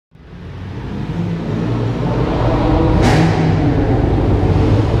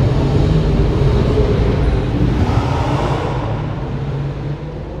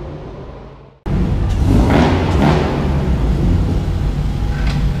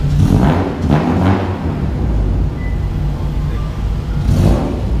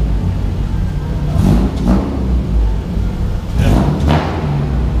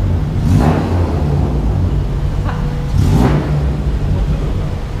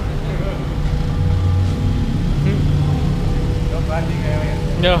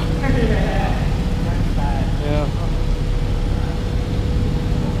No. Yeah.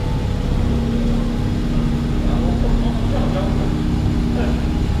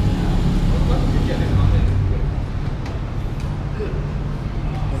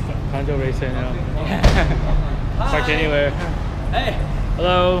 Kanjo race right now. Parked anywhere. Hey.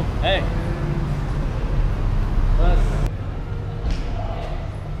 Hello. Hey.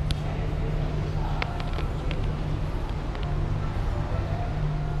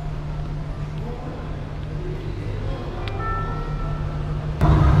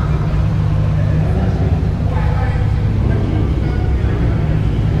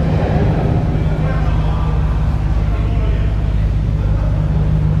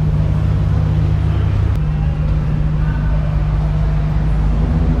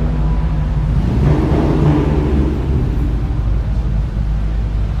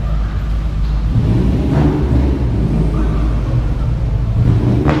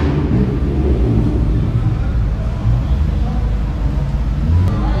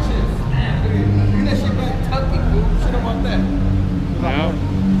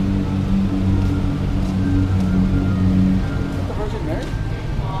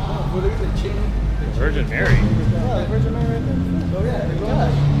 Virgin Mary. Yeah, Virgin Mary right there. Oh yeah,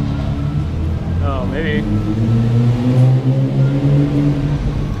 gosh. Oh, maybe.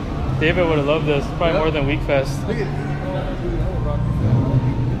 David would have loved this, probably more than Wekfest. Look at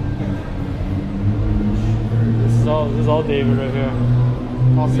This is all David right here.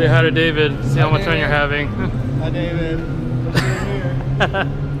 Say hi to David. See how much fun you're having. Hi, David.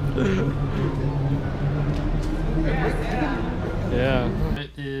 Yeah. It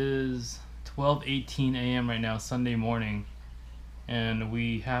is 12:18 a.m. right now, Sunday morning, and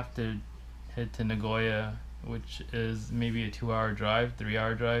we have to head to Nagoya, which is maybe a 2-hour drive,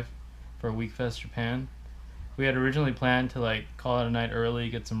 3-hour drive for Wekfest Japan. We had originally planned to like call it a night early,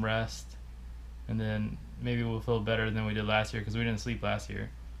 get some rest, and then maybe we'll feel better than we did last year because we didn't sleep last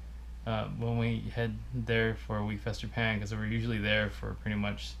year. When we head there for Wekfest Japan, because we're usually there for pretty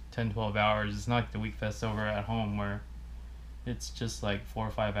much 10-12 hours. It's not like the Wekfest over at home where it's just like 4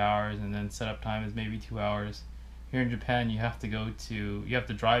 or 5 hours and then setup time is maybe 2 hours. Here in Japan you have to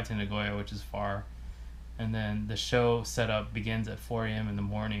drive to Nagoya, which is far, and then the show setup begins at 4 a.m. in the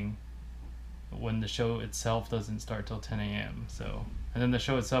morning when the show itself doesn't start till 10 a.m. So, and then the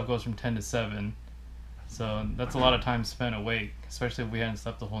show itself goes from 10 to 7. So that's a lot of time spent awake, especially if we hadn't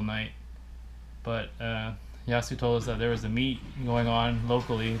slept the whole night. But Yasu told us that there was a meet going on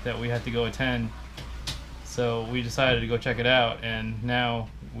locally that we had to go attend. So we decided to go check it out, and now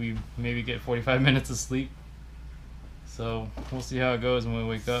we maybe get 45 minutes of sleep. So we'll see how it goes when we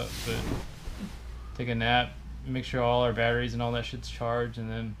wake up, but take a nap, make sure all our batteries and all that shit's charged, and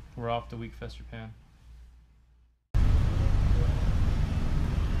then we're off to Wekfest Japan.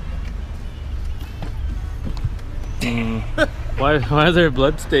 Why are there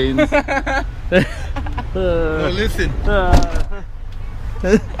blood stains? No, listen. No,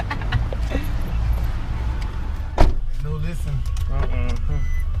 listen.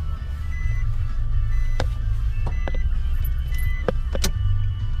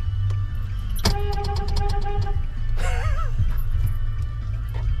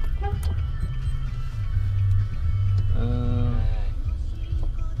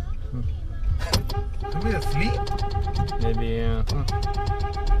 Are we asleep? Maybe, yeah.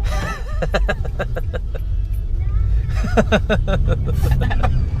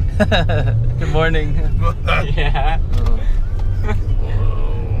 Good morning. Yeah. Oh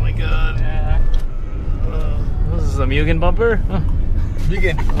my god. Yeah. This is a Mugen bumper?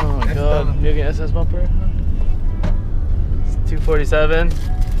 Begin. Oh my god, Mugen SS bumper. It's 2:47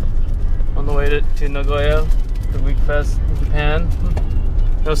 on the way to Nagoya for Wekfest Japan.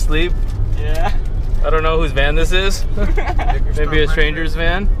 No sleep. Yeah. I don't know whose van this is. Maybe a stranger's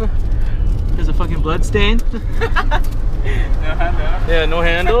van. There's a fucking blood stain. No handle. Yeah, no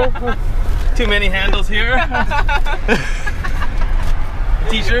handle. Too many handles here.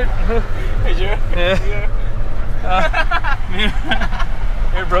 T-shirt. Hey, sure? Yeah.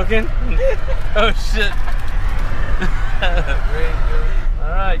 You're broken? Oh shit.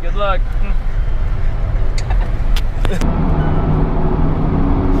 Alright, good luck.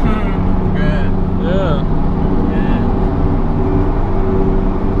 Good. Yeah.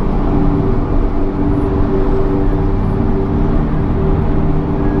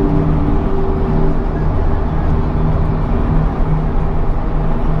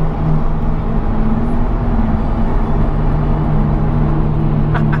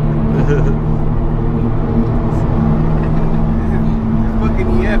 Fucking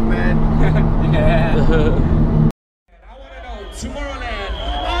EF, man. Yeah. I want to know, Tomorrowland,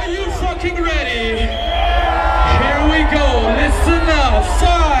 fucking ready. Here we go. Listen up.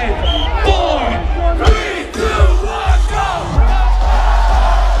 5, 4, 3, 2, 1, go.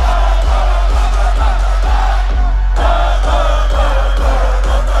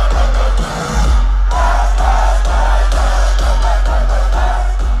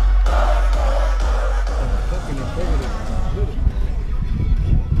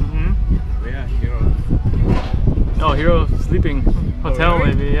 Yeah, hero. Oh, Hero sleeping. Hotel,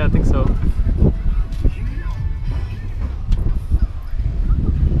 really? maybe. Yeah, I think so.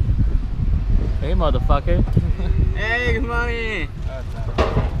 Hey, motherfucker. Hey, good morning.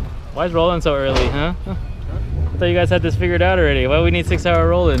 Why is rolling so early, huh? I thought you guys had this figured out already. Why do we need 6-hour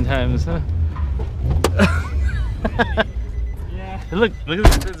roll-in times, huh? Yeah. Look at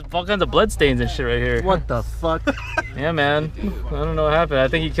this. There's all kinds of blood stains and shit right here. What the fuck? Yeah, man. I don't know what happened. I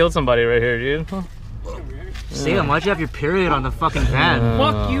think he killed somebody right here, dude. Sam, why'd you have your period on the fucking van?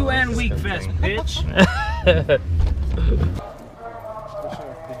 Fuck you and Wekfest, bitch. Did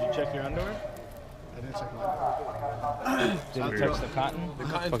you check your underwear? I didn't check mine. Did you touch the cotton? The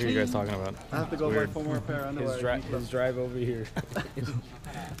cotton What are you guys talking about? I have to go buy 4 more pair of underwear. His drive over here.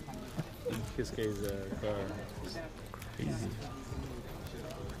 Kisuke's car. Crazy.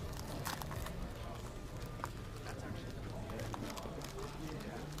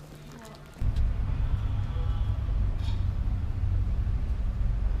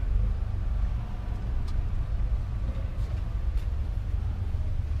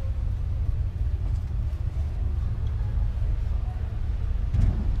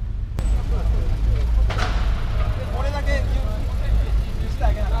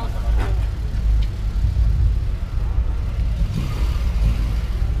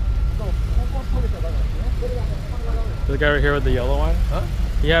 The guy right here with the yellow one? Huh?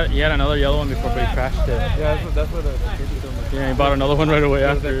 He had another yellow one before, but he crashed it. Yeah, that's what the kid told me. Yeah, he bought another one right away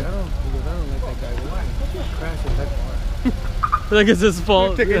I after. don't like that guy. Why? Crash it that far. Like it's his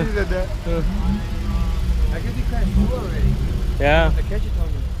fault. Take it to that. I guess he crashed 4 already. Yeah. The catcher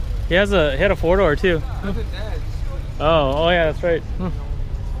told me. He had a 4-door too. That's his dad's. Oh yeah, that's right.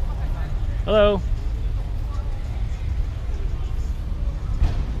 Hello.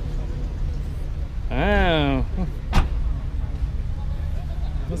 Oh.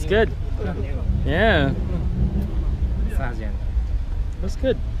 That's good. Yeah. That's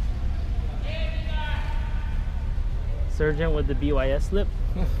good. Sergeant with the BYS slip.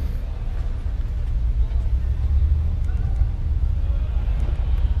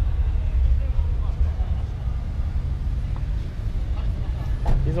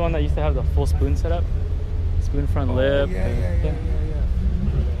 He's the one that used to have the full spoon setup. Spoon front lip. Yeah.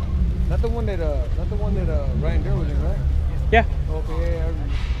 Not the one that Ryan Durr was in, right? Yeah. Okay, yeah, I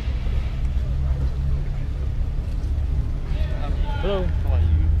remember. Hello. How are you?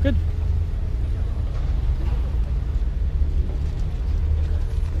 Good.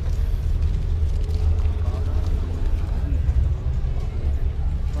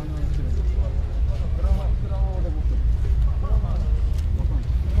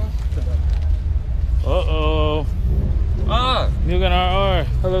 Uh-oh. Oh, Mugen RR.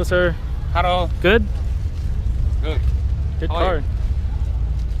 Hello, sir. hello. Good? Good. Good How are car. you?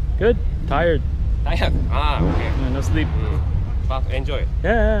 Good? Tired. Tired. Ah, okay. Yeah, no sleep. But enjoy.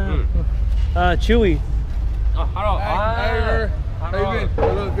 Yeah. Chewy. Oh, hello. Hi, River. How you been?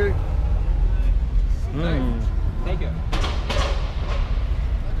 Hello, good. Mm. Thank you.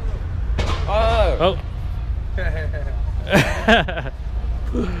 Oh. Oh. You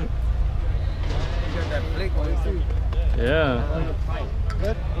got that flick on it too. Yeah.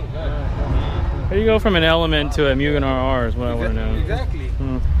 Good? How do you go from an Element to a Mugen RR is what I want to know. Exactly.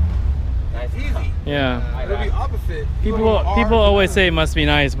 Nice. Easy. Yeah. It'll be opposite. People always say it must be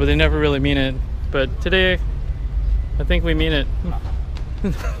nice, but they never really mean it. But today, I think we mean it.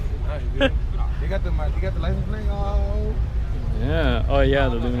 You got the license plate? Oh. Yeah. Oh yeah,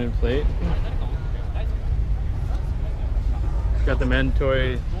 the limited plate. Got the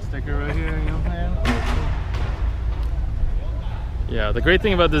mandatory sticker right here. You know what I'm saying? Yeah. The great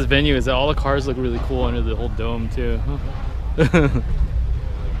thing about this venue is that all the cars look really cool under the whole dome too. It's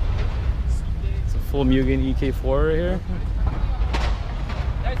a full Mugen EK4 right here.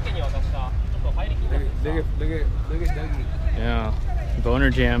 Look at Dougie. Yeah. Boner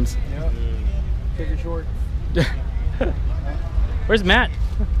jams. Yep. Take it short. Where's Matt?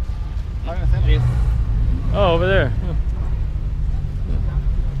 Oh, over there.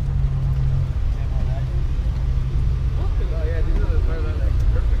 Oh yeah, these are like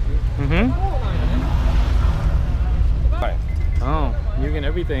perfect, dude. Mm-hmm. Hi. Oh, Mugen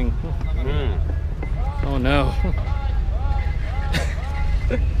everything. Oh no.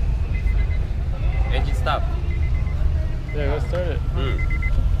 engine stop. Yeah, let's start it.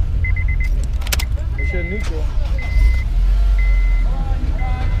 We should neutral.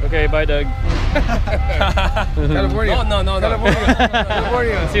 Okay, bye, Doug. California. No.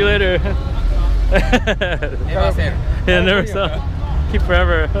 California. See you later. Yeah, never stop. Keep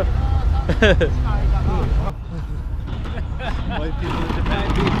forever. White people in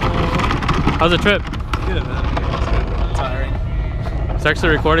Japan. How's the trip? Good, man. It's good. Tiring. It's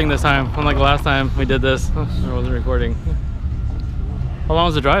actually recording this time, unlike last time we did this. It wasn't recording. How long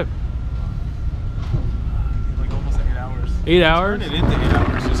was the drive? Like almost 8 hours. 8 hours? Turn it into 8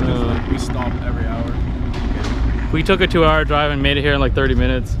 hours just because like, we stop every hour. We took a 2-hour drive and made it here in like 30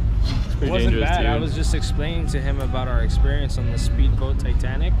 minutes. It's pretty Wasn't dangerous, bad. dude. I was just explaining to him about our experience on the speedboat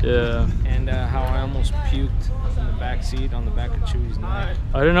Titanic. Yeah. And how I almost puked in the back seat on the back of Chewy's neck.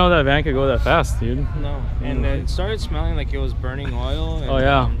 I didn't know that van could go that fast, dude. No. And it started smelling like it was burning oil. And, Oh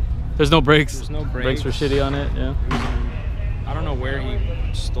yeah. There's no brakes. There's no Brakes were brakes. shitty on it, yeah. I don't know where he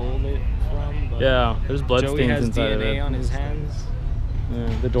stole it from. But Yeah, there's blood Joey stains has inside of DNA it. on his hands. Yeah,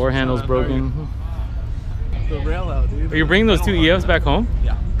 the door handle's broken. The rail out, dude. Are you bringing those 2 EFs back home?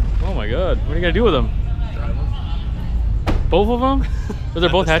 Yeah. Oh my god. What are you gonna do with them? Drive them. Both of them? Are they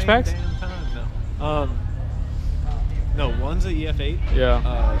both hatchbacks? No. No, one's a EF8 Yeah.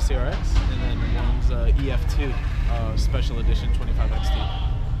 CRX, and then one's a EF2 Special Edition 25XT.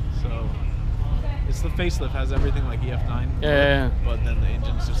 So it's the facelift, has everything like EF9. Yeah. But then the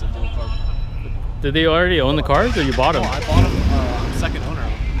engine's just a dual carb. Did they already own the cars or you bought them? No, I bought them. I'm second owner of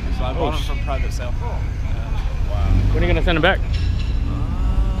them, so I bought them from private sale. Wow. When are you gonna send them back?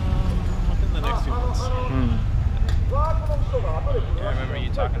 Within the next few months. Yeah, I remember you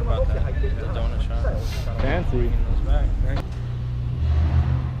talking about the donut shop. Fancy. Those back.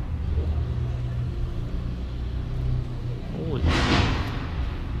 Holy.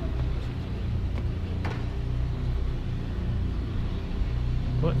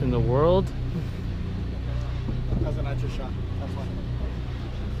 What in the world? That's an extra shot. That's fine.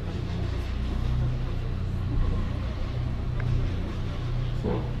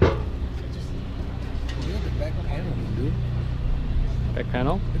 Look at the back panel, dude. Back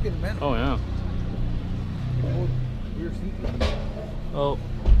panel? Look at the panel. Oh yeah. Rear seat. Oh.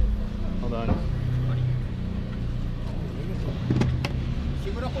 Hold on.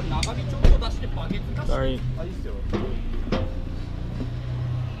 Sorry.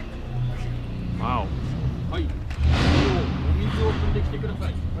 Wow.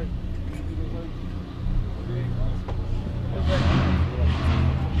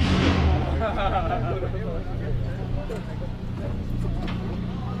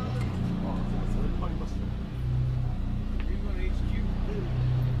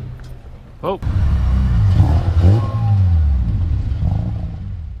 Oh.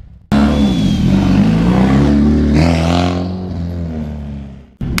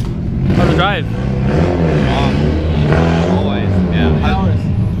 How's the drive? Always, yeah. 9 hours.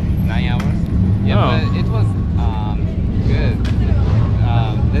 9 hours. Yeah, Oh. but it was good.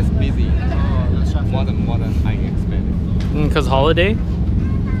 Less busy. More than I expected. Because holiday?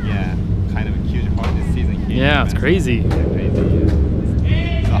 Yeah, kind of a huge holiday season here. Yeah, it's crazy. Yeah, crazy.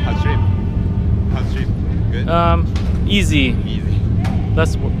 Yeah. So how's trip? How's trip? Good. Easy. Easy.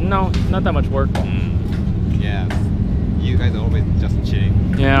 Less. No, not that much work. Yeah. You guys are always just chilling.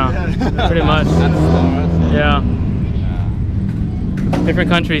 Yeah, pretty much. That's stores. Yeah. Different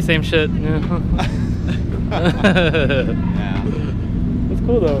country, same shit. Yeah. Yeah. That's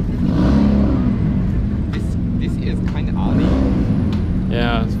cool though. This is kind of early.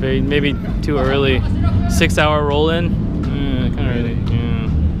 Yeah, it's maybe too early. 6-hour roll in. Kind of early. Yeah.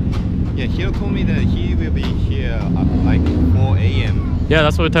 Yeah, Hiro told me that he will be here at like 4 a.m. Yeah,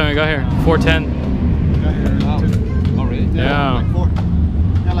 that's what time we got here. 4:10. Oh, really? Yeah. Like 4.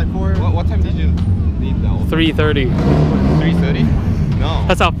 Yeah, like 4. What time did you leave the office? 3:30. 3:30? No.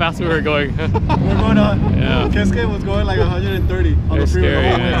 That's how fast we were going. We're going on. Yeah. Cascade was going like 130 on Very the freeway. scary, the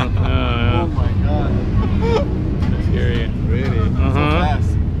whole way. man. Oh Yeah. my god. Scary. Really? So fast.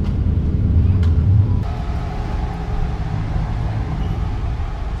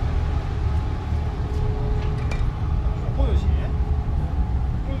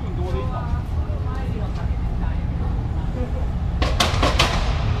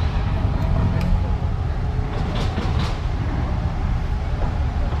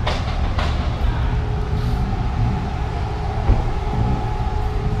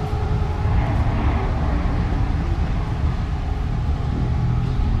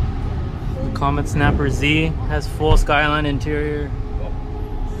 Comet Snapper Z has full Skyline interior,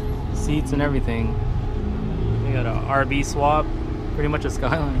 seats and everything. We got a RB swap, pretty much a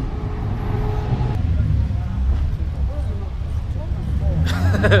Skyline.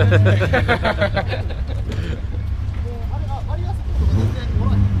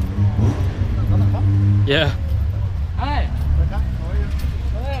 Yeah. Hi.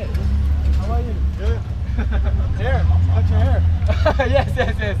 Hey. How are you? Good. Hair. Cut your hair. Yes,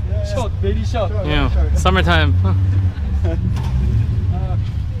 yes, yes. Short, very short. Yeah. Summertime.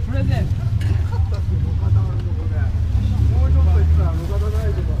 Present.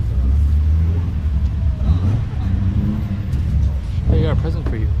 I got a present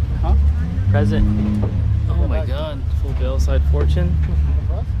for you. Huh? Present. Oh my god. Full bail side fortune.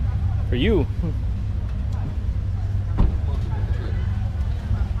 For you.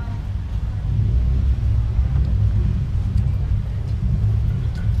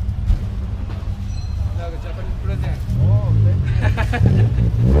 Japanese present. Oh,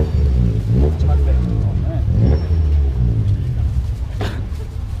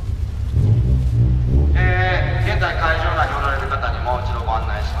 現在会場内におられる方にもう一度ご案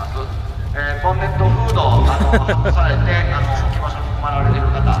内します。ボンネットフードを外されて置き場所に困られている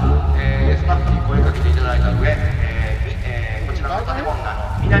方、スタッフに声かけていただいた上、こちらの建物の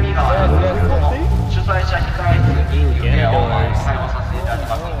南側なんですけれども、主催者控え室にお部屋を開放させていただき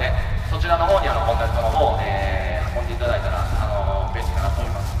ますので、そちらの方にボンネットの方を、運んでいただいたら便利かなと思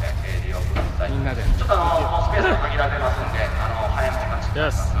いますので、利用ください。ちょっともうスペースが限られてますので、早めに感じてく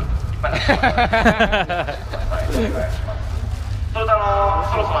ださい。いっぱいになってます。お願いします。それとそろ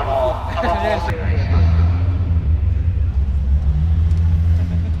そろタバコを吸います。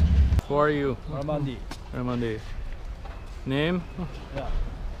Who are you? Ramandi. Ramandi. Name? Yeah.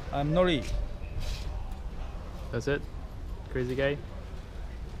 I'm Nori. That's it? Crazy guy?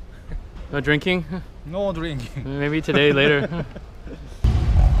 No drinking? No drinking. Maybe today, later.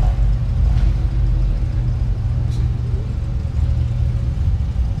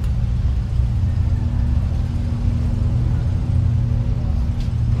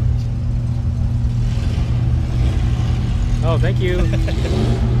 Oh, thank you.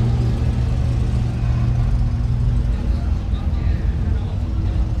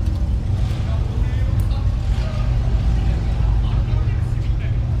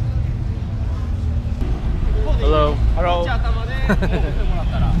 Hello. Hello.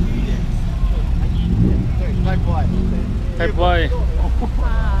 Type Y.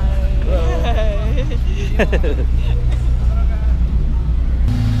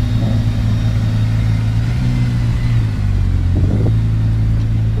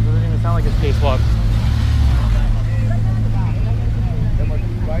 Doesn't even sound like a spacewalk.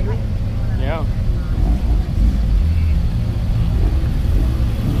 Yeah.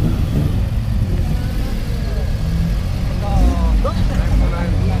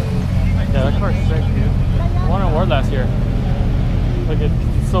 Yeah, that car's sick, dude. I won an award last year. Like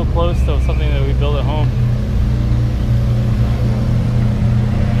it's so close to something that we built at home.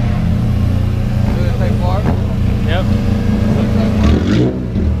 Does it take far? Yep.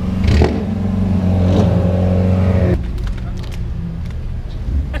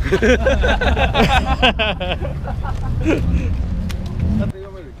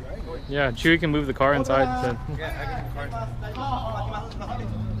 Yeah, Chewy can move the car inside. So. Yeah, I can car.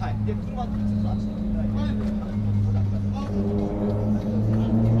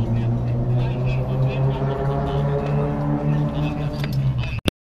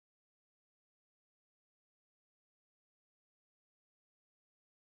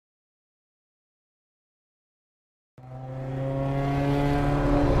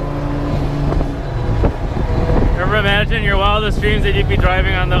 Ever imagine your wildest dreams that you'd be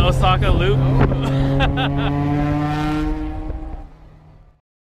driving on the Osaka loop?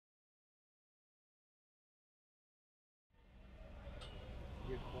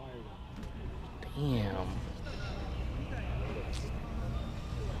 Damn.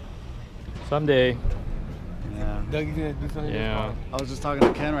 Someday. Yeah. Yeah. I was just talking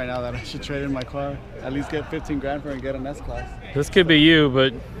to Ken right now that I should trade in my car. At least get 15 grand for it and get an S-Class. This could be you,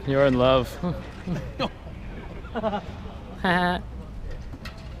 but you're in love. I'm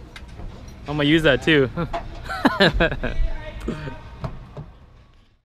gonna use that too.